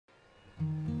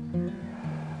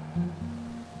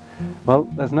Well,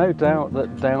 there's no doubt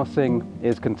that dowsing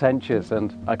is contentious,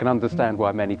 and I can understand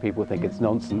why many people think it's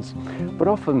nonsense, but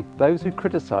often those who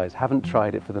criticise haven't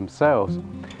tried it for themselves.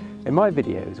 In my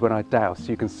videos, when I dowse,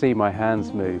 you can see my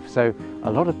hands move, so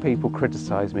a lot of people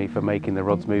criticise me for making the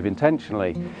rods move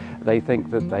intentionally. They think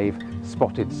that they've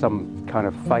spotted some kind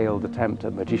of failed attempt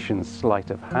at magician's sleight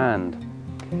of hand.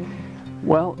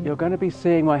 Well, you're going to be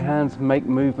seeing my hands make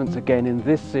movements again in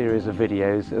this series of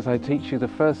videos as I teach you the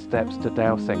first steps to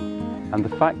dowsing. And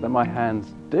the fact that my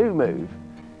hands do move,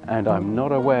 and I'm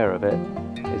not aware of it,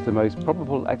 is the most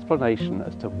probable explanation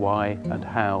as to why and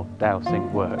how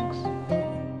dowsing works.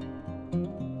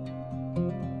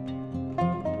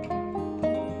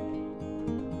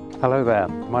 Hello there,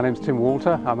 my name's Tim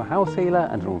Walter. I'm a house healer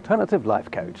and an alternative life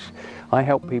coach. I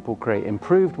help people create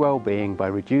improved well-being by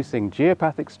reducing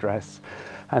geopathic stress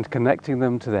and connecting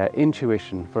them to their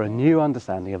intuition for a new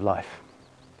understanding of life.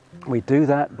 We do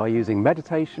that by using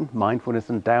meditation, mindfulness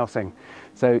and dowsing.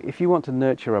 So if you want to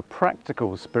nurture a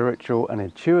practical, spiritual and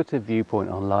intuitive viewpoint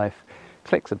on life,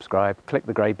 click subscribe, click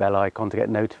the grey bell icon to get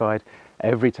notified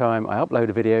every time I upload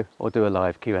a video or do a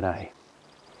live Q&A.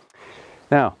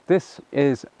 Now, this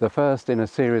is the first in a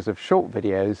series of short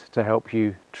videos to help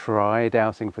you try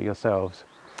dowsing for yourselves.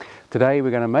 Today we're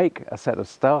going to make a set of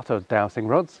starter dowsing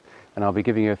rods, and I'll be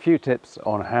giving you a few tips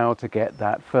on how to get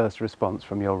that first response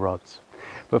from your rods.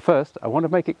 But first, I want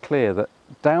to make it clear that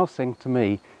dowsing to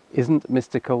me isn't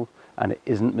mystical and it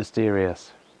isn't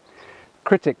mysterious.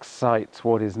 Critics cite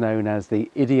what is known as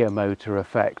the ideomotor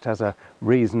effect as a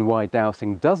reason why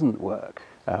dowsing doesn't work.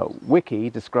 Wiki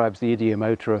describes the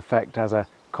ideomotor effect as a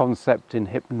concept in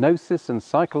hypnosis and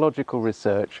psychological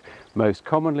research most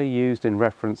commonly used in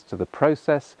reference to the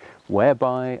process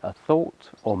whereby a thought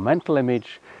or mental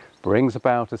image brings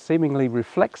about a seemingly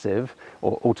reflexive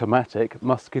or automatic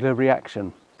muscular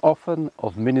reaction, often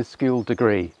of minuscule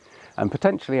degree and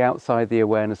potentially outside the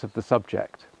awareness of the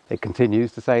subject. It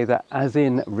continues to say that as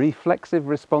in reflexive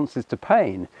responses to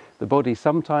pain, the body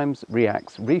sometimes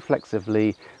reacts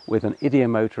reflexively with an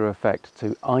ideomotor effect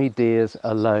to ideas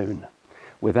alone,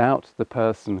 without the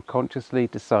person consciously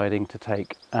deciding to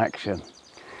take action.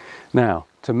 Now,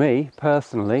 to me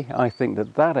personally, I think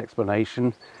that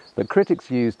explanation that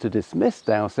critics use to dismiss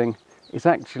dowsing is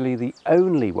actually the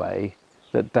only way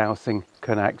that dowsing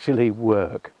can actually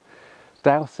work.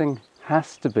 Dowsing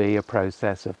has to be a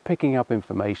process of picking up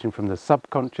information from the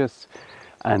subconscious,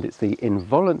 and it's the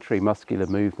involuntary muscular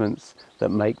movements that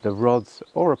make the rods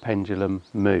or a pendulum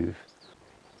move.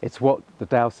 It's what the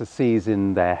dowser sees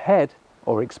in their head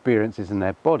or experiences in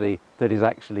their body that is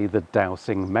actually the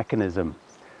dowsing mechanism.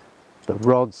 The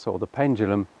rods or the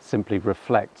pendulum simply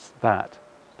reflects that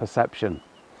perception.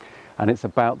 And it's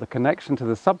about the connection to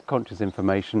the subconscious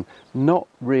information, not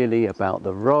really about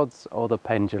the rods or the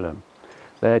pendulum.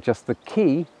 They're just the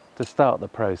key to start the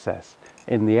process.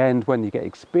 In the end, when you get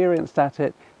experienced at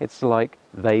it, it's like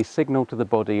they signal to the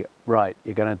body, right,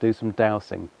 you're going to do some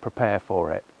dowsing, prepare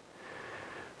for it.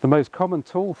 The most common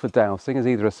tool for dowsing is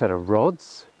either a set of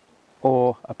rods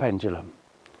or a pendulum.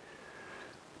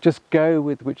 Just go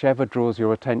with whichever draws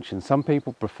your attention. Some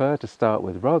people prefer to start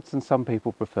with rods and some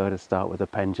people prefer to start with a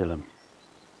pendulum.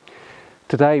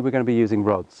 Today we're going to be using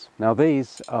rods. Now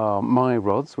these are my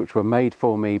rods, which were made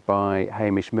for me by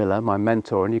Hamish Miller, my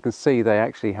mentor, and you can see they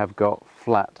actually have got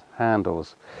flat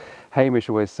handles. Hamish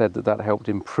always said that helped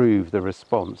improve the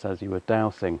response as you were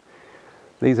dowsing.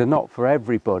 These are not for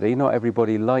everybody. Not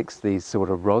everybody likes these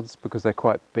sort of rods because they're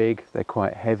quite big, they're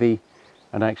quite heavy,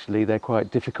 and actually they're quite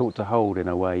difficult to hold in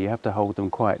a way. You have to hold them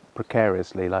quite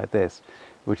precariously like this,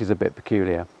 which is a bit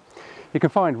peculiar. You can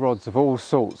find rods of all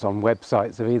sorts on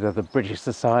websites of either the British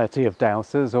Society of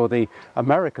Dowsers or the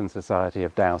American Society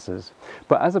of Dowsers.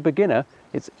 But as a beginner,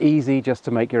 it's easy just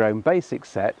to make your own basic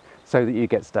set so that you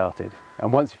get started.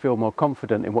 And once you feel more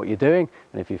confident in what you're doing,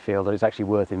 and if you feel that it's actually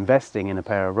worth investing in a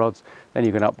pair of rods, then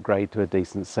you can upgrade to a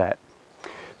decent set.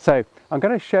 So I'm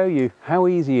going to show you how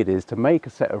easy it is to make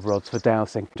a set of rods for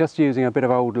dowsing, just using a bit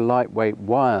of old lightweight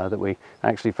wire that we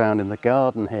actually found in the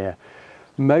garden here.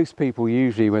 Most people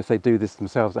usually, when they do this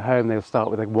themselves at home, they'll start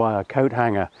with a wire coat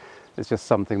hanger. It's just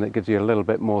something that gives you a little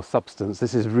bit more substance.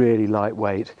 This is really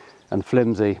lightweight and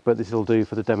flimsy, but this will do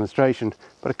for the demonstration.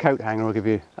 But a coat hanger will give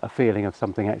you a feeling of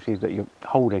something actually that you're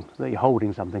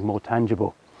holding something more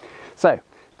tangible. So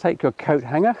take your coat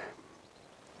hanger,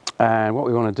 and what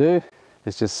we want to do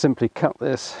is just simply cut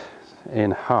this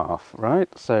in half, right?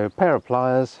 So a pair of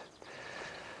pliers,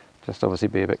 just obviously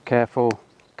be a bit careful,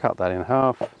 cut that in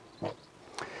half.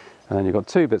 And then you've got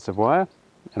two bits of wire,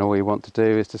 and all you want to do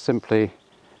is to simply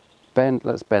bend,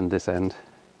 let's bend this end,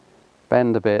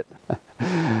 bend a bit,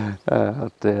 oh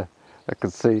dear, I can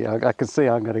see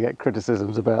I'm going to get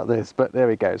criticisms about this, but there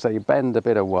we go. So you bend a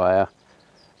bit of wire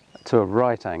to a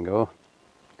right angle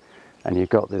and you've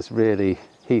got this really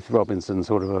Heath Robinson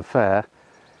sort of affair,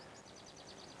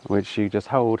 which you just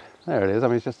hold. There it is. I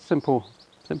mean, it's just a simple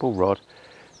rod,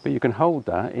 but you can hold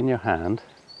that in your hand,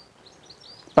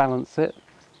 balance it,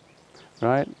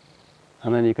 right?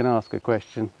 And then you can ask a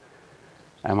question,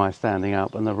 am I standing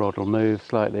up? And the rod will move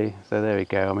slightly. So there we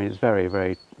go. I mean, it's very,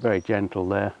 very, very gentle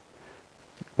there.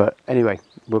 But anyway,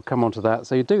 we'll come on to that.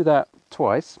 So you do that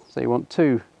twice. So you want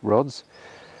 2 rods,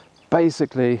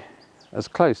 basically as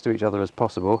close to each other as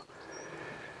possible.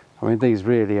 I mean, these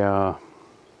really are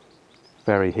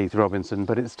very Heath Robinson,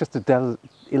 but it's just to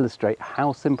illustrate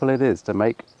how simple it is to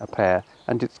make a pair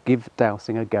and just give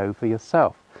dowsing a go for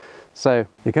yourself. So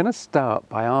you're going to start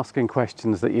by asking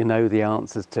questions that you know the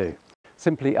answers to.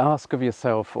 Simply ask of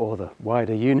yourself, or the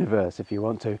wider universe if you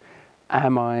want to,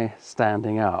 am I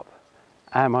standing up?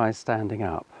 Am I standing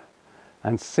up?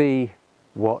 And see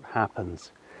what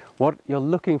happens. What you're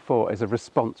looking for is a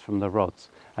response from the rods.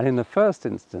 And in the first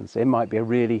instance, it might be a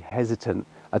really hesitant,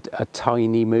 a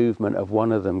tiny movement of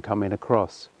one of them coming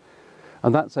across.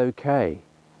 And that's okay.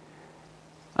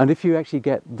 And if you actually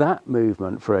get that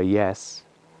movement for a yes,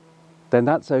 then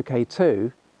that's okay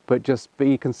too, but just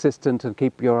be consistent and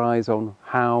keep your eyes on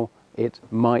how it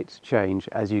might change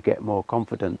as you get more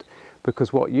confident.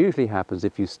 Because what usually happens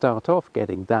if you start off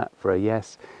getting that for a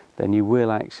yes, then you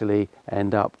will actually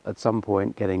end up at some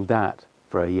point getting that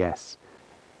for a yes.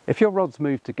 If your rods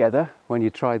moved together when you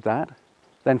tried that,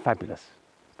 then fabulous.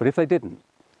 But if they didn't,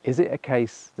 is it a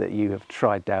case that you have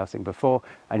tried dowsing before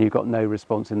and you got no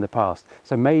response in the past?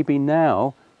 So maybe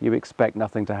now you expect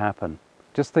nothing to happen.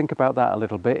 Just think about that a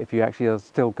little bit if you actually are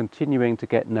still continuing to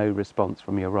get no response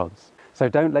from your rods. So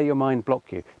don't let your mind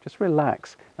block you. Just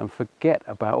relax and forget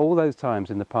about all those times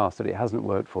in the past that it hasn't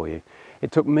worked for you.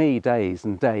 It took me days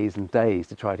and days and days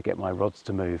to try to get my rods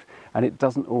to move, and it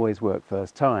doesn't always work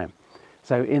first time.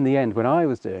 So in the end, when I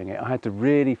was doing it, I had to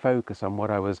really focus on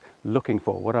what I was looking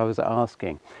for, what I was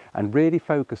asking, and really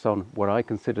focus on what I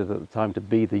considered at the time to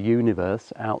be the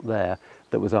universe out there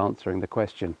that was answering the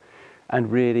question. And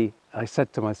really, I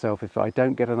said to myself, if I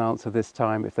don't get an answer this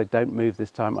time, if they don't move this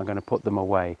time, I'm going to put them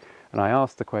away. And I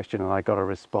asked the question and I got a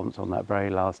response on that very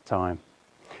last time.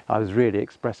 I was really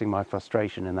expressing my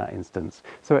frustration in that instance.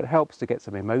 So it helps to get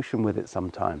some emotion with it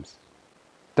sometimes.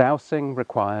 Dowsing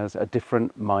requires a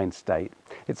different mind state.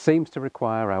 It seems to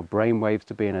require our brainwaves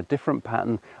to be in a different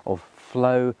pattern of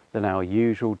flow than our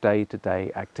usual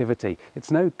day-to-day activity. It's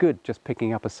no good just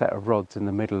picking up a set of rods in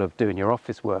the middle of doing your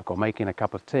office work or making a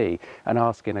cup of tea and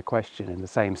asking a question in the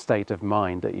same state of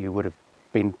mind that you would have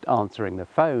been answering the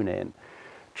phone in.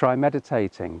 Try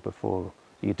meditating before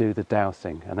you do the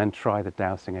dowsing, and then try the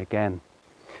dowsing again.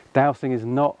 Dowsing is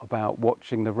not about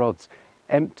watching the rods.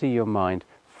 Empty your mind.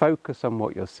 Focus on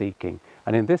what you're seeking.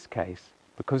 And in this case,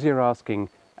 because you're asking,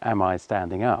 am I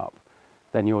standing up?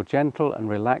 Then your gentle and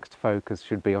relaxed focus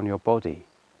should be on your body.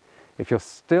 If you're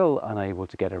still unable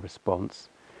to get a response,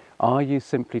 are you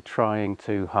simply trying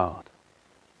too hard?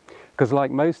 Because like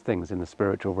most things in the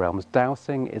spiritual realms,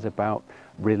 dowsing is about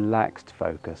relaxed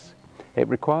focus. It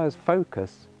requires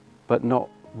focus, but not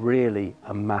really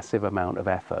a massive amount of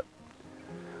effort.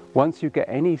 Once you get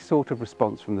any sort of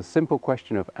response from the simple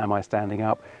question of, am I standing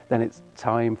up? Then it's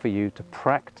time for you to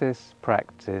practice,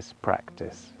 practice,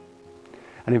 practice.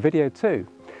 And in video 2,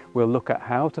 we'll look at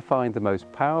how to find the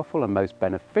most powerful and most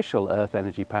beneficial earth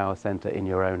energy power center in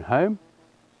your own home,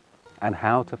 and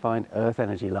how to find earth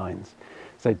energy lines.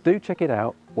 So do check it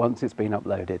out once it's been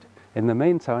uploaded. In the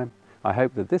meantime, I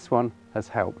hope that this one has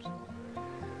helped.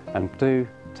 And do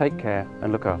take care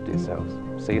and look after yourselves.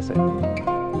 See you soon.